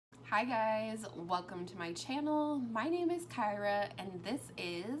Hi guys, welcome to my channel. My name is Kyra and this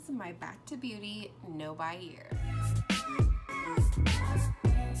is my Back to Beauty No Buy Year.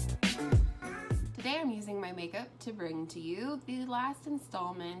 Today I'm using my makeup to bring to you the last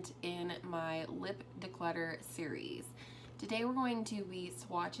installment in my lip declutter series. Today we're going to be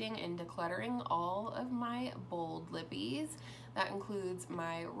swatching and decluttering all of my bold lippies. That includes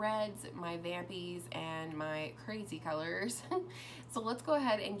my reds, my vampies, and my crazy colors. So let's go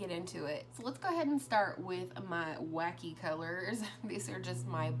ahead and get into it. So let's go ahead and start with my wacky colors. These are just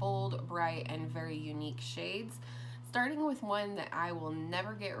my bold, bright, and very unique shades. Starting with one that I will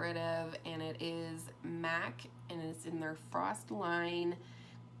never get rid of, and it is MAC, and it's in their Frost line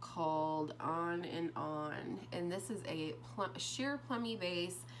called On and On. And this is a sheer plummy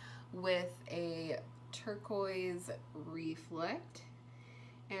base with a turquoise reflect,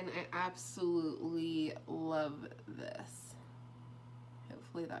 and I absolutely love this.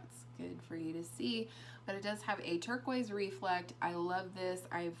 Hopefully that's good for you to see, but it does have a turquoise reflect. I love this.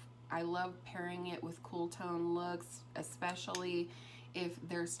 I love pairing it with cool tone looks, especially if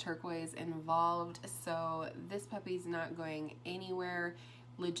there's turquoise involved. So this puppy's not going anywhere.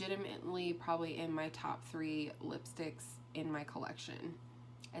 Legitimately probably in my top 3 lipsticks in my collection,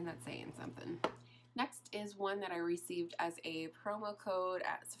 and that's saying something. Next is one that I received as a promo code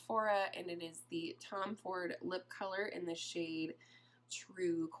at Sephora, and it is the Tom Ford lip color in the shade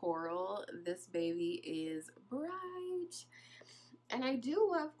True Coral. This baby is bright, and I do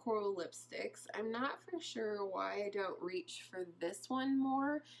love coral lipsticks. I'm not for sure why I don't reach for this one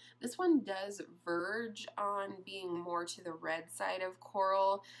more. This one does verge on being more to the red side of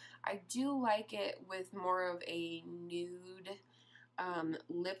coral. I do like it with more of a nude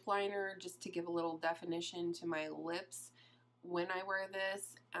lip liner, just to give a little definition to my lips when I wear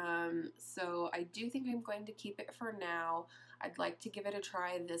this. So I do think I'm going to keep it for now. I'd like to give it a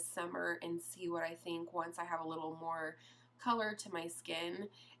try this summer and see what I think once I have a little more color to my skin,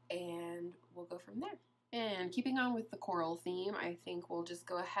 and we'll go from there. And keeping on with the coral theme, I think we'll just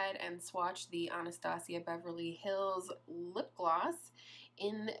go ahead and swatch the Anastasia Beverly Hills lip gloss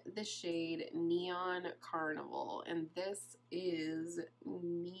in the shade Neon Carnival, and this is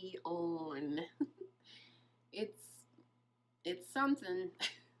neon. It's something.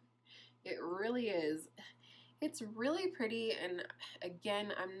 It really is. It's really pretty, and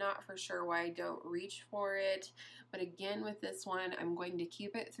again, I'm not for sure why I don't reach for it, but again with this one, I'm going to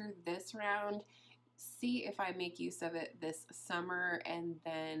keep it through this round, see if I make use of it this summer, and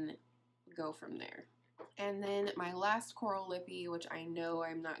then go from there. And then my last coral lippy, which I know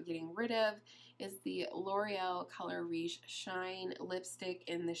I'm not getting rid of, is the L'Oreal Color Riche Shine lipstick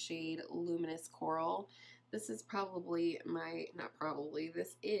in the shade Luminous Coral. This is probably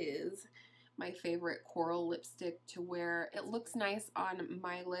this is my favorite coral lipstick to wear. It looks nice on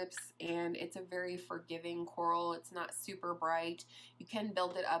my lips, and it's a very forgiving coral. It's not super bright. You can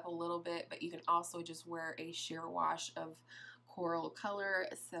build it up a little bit, but you can also just wear a sheer wash of coral color.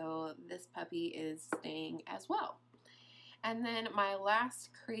 So this puppy is staying as well. And then my last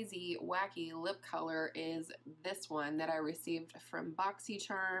crazy wacky lip color is this one that I received from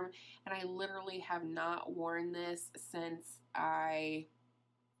BoxyCharm, and I literally have not worn this since I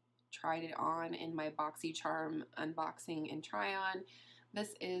tried it on in my BoxyCharm unboxing and try on. This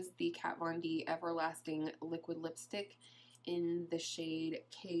is the Kat Von D Everlasting Liquid Lipstick in the shade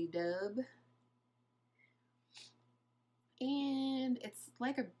K-Dub. And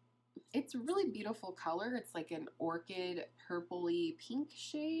it's a really beautiful color. It's like an orchid purpley pink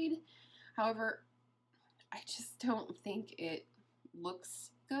shade. However, I just don't think it looks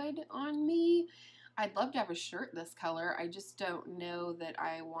good on me. I'd love to have a shirt this color. I just don't know that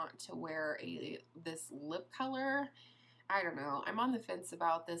I want to wear this lip color. I don't know. I'm on the fence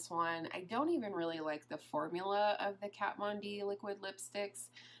about this one. I don't even really like the formula of the Kat Von D liquid lipsticks,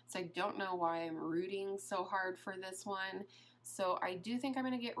 so I don't know why I'm rooting so hard for this one. So I do think I'm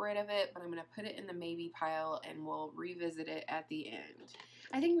going to get rid of it, but I'm going to put it in the maybe pile and we'll revisit it at the end.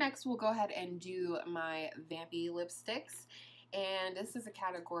 I think next we'll go ahead and do my Vampy lipsticks. And this is a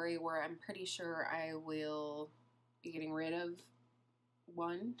category where I'm pretty sure I will be getting rid of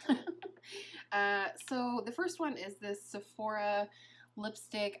one. So the first one is this Sephora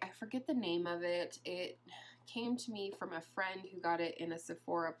lipstick. I forget the name of it. It came to me from a friend who got it in a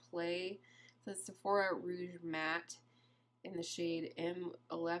Sephora play. The Sephora Rouge Matte in the shade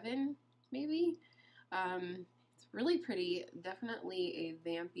M11, maybe. It's really pretty. Definitely a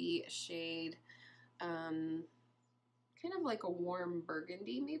vampy shade. Kind of like a warm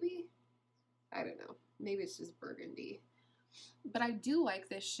burgundy, maybe? I don't know. Maybe it's just burgundy. But I do like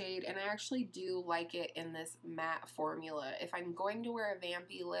this shade, and I actually do like it in this matte formula. If I'm going to wear a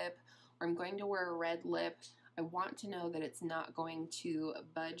vampy lip or I'm going to wear a red lip, I want to know that it's not going to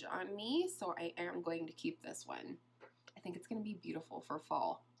budge on me, so I am going to keep this one. I think it's going to be beautiful for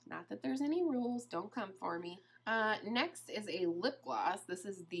fall. Not that there's any rules, don't come for me. Next is a lip gloss. This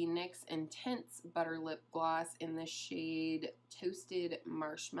is the NYX Intense Butter Lip Gloss in the shade Toasted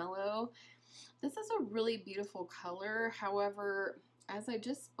Marshmallow. This is a really beautiful color. However, as I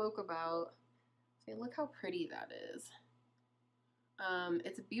just spoke about, see, look how pretty that is.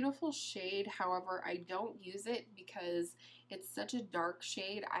 It's a beautiful shade. However, I don't use it because it's such a dark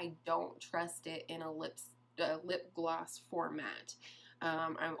shade. I don't trust it in a lip gloss format.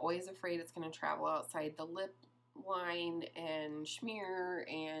 I'm always afraid it's going to travel outside the lip line and smear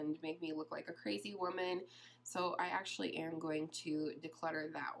and make me look like a crazy woman. So I actually am going to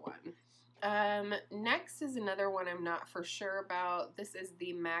declutter that one. Next is another one I'm not for sure about. This is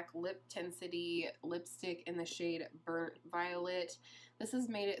the MAC Lip Tensity lipstick in the shade Burnt Violet. This has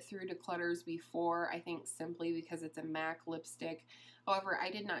made it through declutters before, I think simply because it's a MAC lipstick. However, I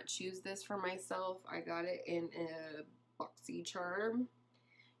did not choose this for myself. I got it in a boxy charm.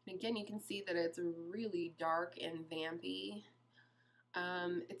 And again, you can see that it's really dark and vampy.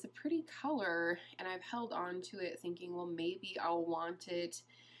 It's a pretty color, and I've held on to it thinking, well, maybe I'll want it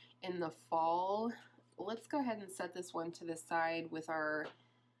in the fall. Let's go ahead and set this one to the side with our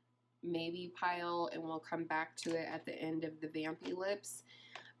maybe pile, and we'll come back to it at the end of the vampy lips,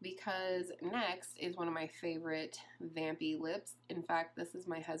 because next is one of my favorite vampy lips. In fact, this is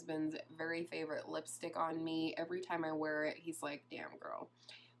my husband's very favorite lipstick on me. Every time I wear it, he's like, damn girl,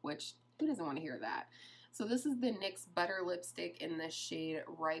 which who doesn't want to hear that? So this is the NYX Butter Lipstick in the shade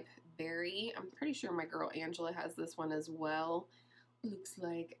Ripe Berry. I'm pretty sure my girl Angela has this one as well. Looks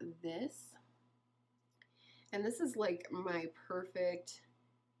like this. And this is like my perfect,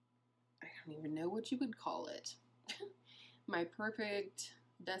 I don't even know what you would call it. My perfect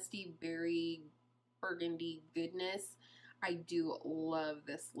dusty berry burgundy goodness. I do love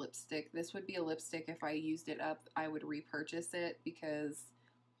this lipstick. This would be a lipstick if I used it up, I would repurchase it because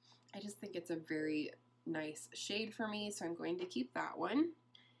I just think it's a very nice shade for me, so I'm going to keep that one.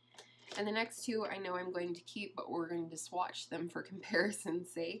 And the next two I know I'm going to keep, but we're going to swatch them for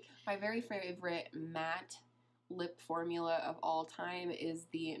comparison's sake. My very favorite matte lip formula of all time is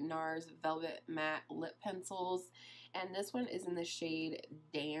the NARS Velvet Matte Lip Pencils, and this one is in the shade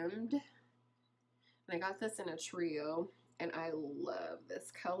Damned. And I got this in a trio, and I love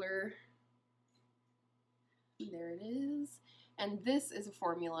this color. There it is. And this is a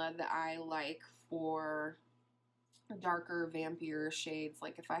formula that I like for darker, vampier shades.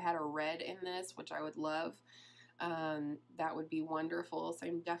 Like if I had a red in this, which I would love, that would be wonderful. So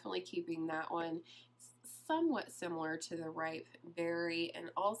I'm definitely keeping that one. It's somewhat similar to the Ripe Berry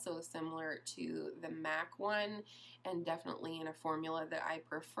and also similar to the MAC one, and definitely in a formula that I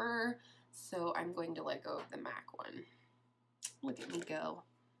prefer. So I'm going to let go of the MAC one. Look at me go.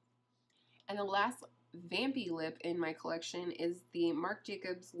 And the last vampy lip in my collection is the Marc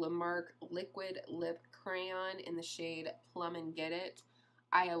Jacobs Le Marc Liquid Lip Crayon in the shade Plum and Get It.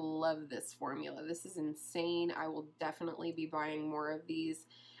 I love this formula. This is insane. I will definitely be buying more of these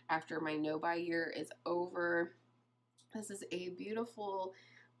after my no-buy year is over. This is a beautiful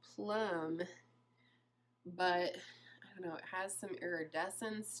plum, but I don't know, it has some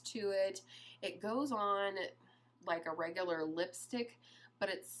iridescence to it. It goes on like a regular lipstick, but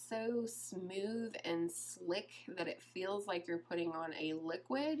it's so smooth and slick that it feels like you're putting on a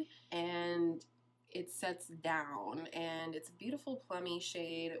liquid, and it sets down, and it's a beautiful plummy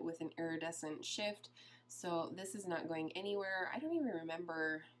shade with an iridescent shift. So this is not going anywhere. I don't even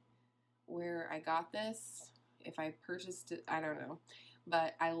remember where I got this, if I purchased it, I don't know,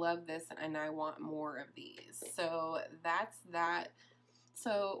 but I love this and I want more of these. So that's that.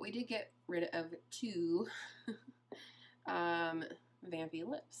 So we did get rid of two vampy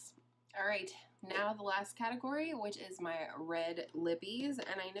lips. All right, now the last category, which is my red lippies,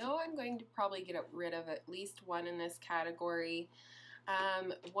 and I know I'm going to probably get rid of at least one in this category.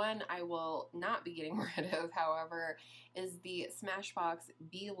 One I will not be getting rid of, however, is the Smashbox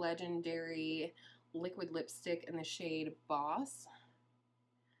Be Legendary liquid lipstick in the shade Boss.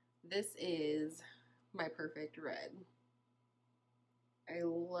 This is my perfect red. I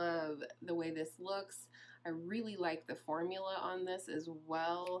love the way this looks. I really like the formula on this as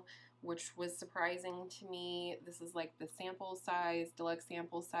well, which was surprising to me. This is like the sample size, deluxe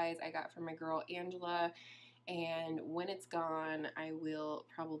sample size I got from my girl Angela, and when it's gone, I will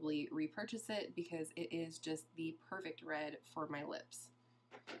probably repurchase it because it is just the perfect red for my lips.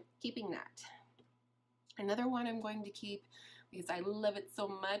 Keeping that. Another one I'm going to keep because I love it so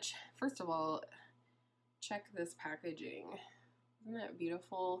much. First of all, check this packaging. Isn't that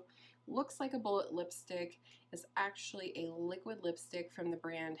beautiful? Looks like a bullet lipstick. It's actually a liquid lipstick from the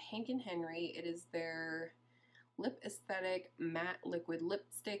brand Hank & Henry. It is their Lip Aesthetic Matte Liquid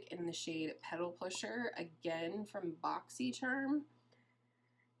Lipstick in the shade Petal Pusher, again from BoxyCharm.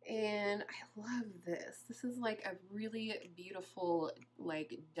 And I love this. This is like a really beautiful,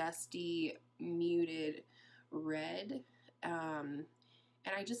 like dusty, muted red. And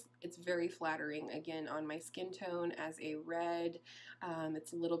it's very flattering, again, on my skin tone as a red.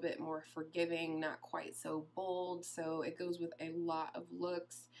 It's a little bit more forgiving, not quite so bold, so it goes with a lot of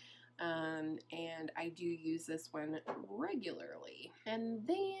looks. And I do use this one regularly. And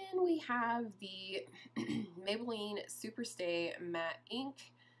then we have the Maybelline Superstay Matte Ink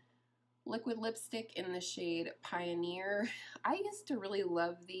liquid lipstick in the shade Pioneer. I used to really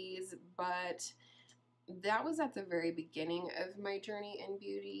love these, but that was at the very beginning of my journey in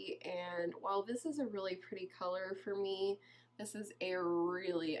beauty, and while this is a really pretty color for me, this is a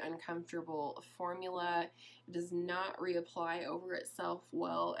really uncomfortable formula. It does not reapply over itself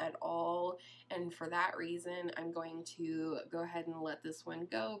well at all, and for that reason I'm going to go ahead and let this one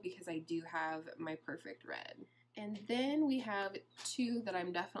go because I do have my perfect red. And then we have two that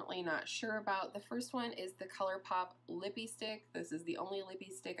I'm definitely not sure about. The first one is the ColourPop Lippie Stick. This is the only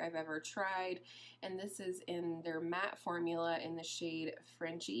Lippie stick I've ever tried, and this is in their matte formula in the shade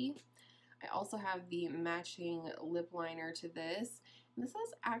Frenchie. I also have the matching lip liner to this, and this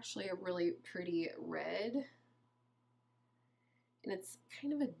is actually a really pretty red, and it's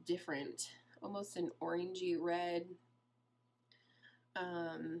kind of a different, almost an orangey red.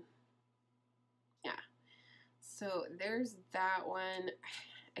 Yeah. So there's that one.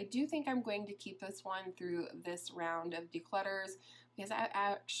 I do think I'm going to keep this one through this round of declutters because I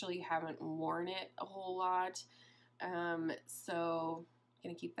actually haven't worn it a whole lot. So I'm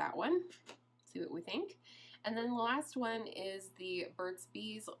going to keep that one, see what we think. And then the last one is the Burt's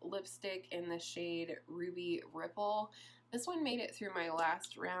Bees lipstick in the shade Ruby Ripple. This one made it through my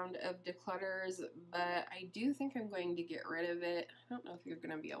last round of declutters, but I do think I'm going to get rid of it. I don't know if you're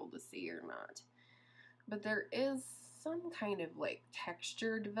going to be able to see or not, but there is some kind of like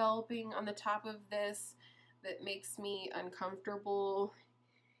texture developing on the top of this that makes me uncomfortable,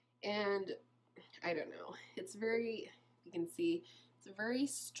 and I don't know, it's very, you can see, it's very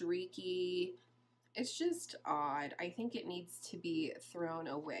streaky. It's just odd. I think it needs to be thrown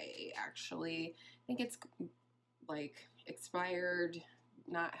away, actually. I think it's like expired,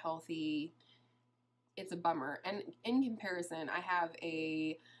 not healthy. It's a bummer. And in comparison, I have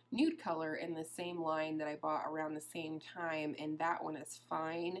a nude color in the same line that I bought around the same time, and that one is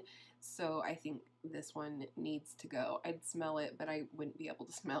fine. So I think this one needs to go. I'd smell it, but I wouldn't be able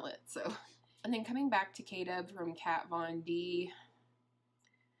to smell it. So, and then coming back to K-Dub from Kat Von D.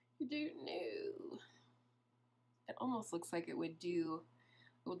 I don't know. It almost looks like it would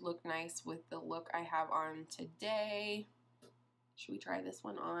look nice with the look I have on today. Should we try this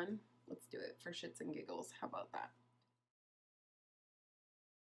one on? Let's do it for shits and giggles. How about that?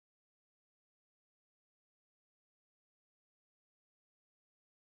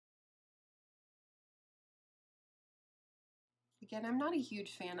 Again, I'm not a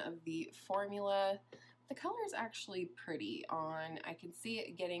huge fan of the formula. The color is actually pretty on. I can see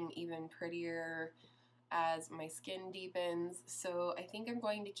it getting even prettier as my skin deepens, so I think I'm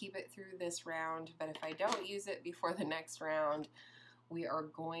going to keep it through this round, but if I don't use it before the next round, we are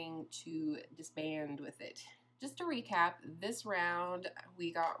going to disband with it. Just to recap, this round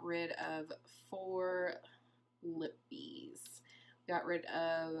we got rid of 4 Lippies. We got rid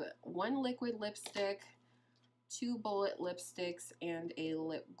of 1 liquid lipstick, 2 bullet lipsticks, and a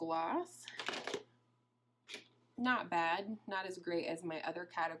lip gloss. Not bad, not as great as my other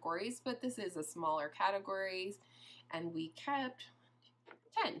categories, but this is a smaller categories, and we kept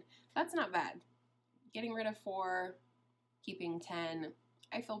 10. That's not bad. Getting rid of 4, keeping 10,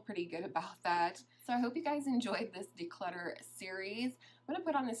 I feel pretty good about that. So I hope you guys enjoyed this declutter series. I'm gonna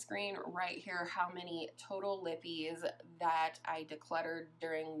put on the screen right here how many total Lippies that I decluttered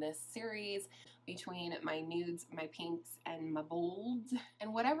during this series between my nudes, my pinks, and my bolds.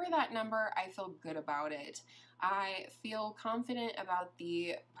 And whatever that number, I feel good about it. I feel confident about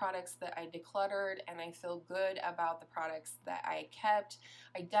the products that I decluttered, and I feel good about the products that I kept.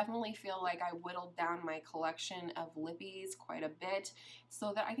 I definitely feel like I whittled down my collection of Lippies quite a bit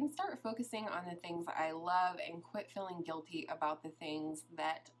so that I can start focusing on the things that I love and quit feeling guilty about the things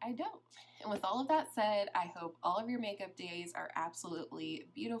that I don't. And with all of that said, I hope all of your makeup days are absolutely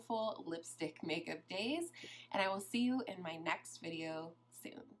beautiful lipstick makeup days, and I will see you in my next video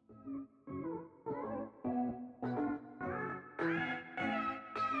soon.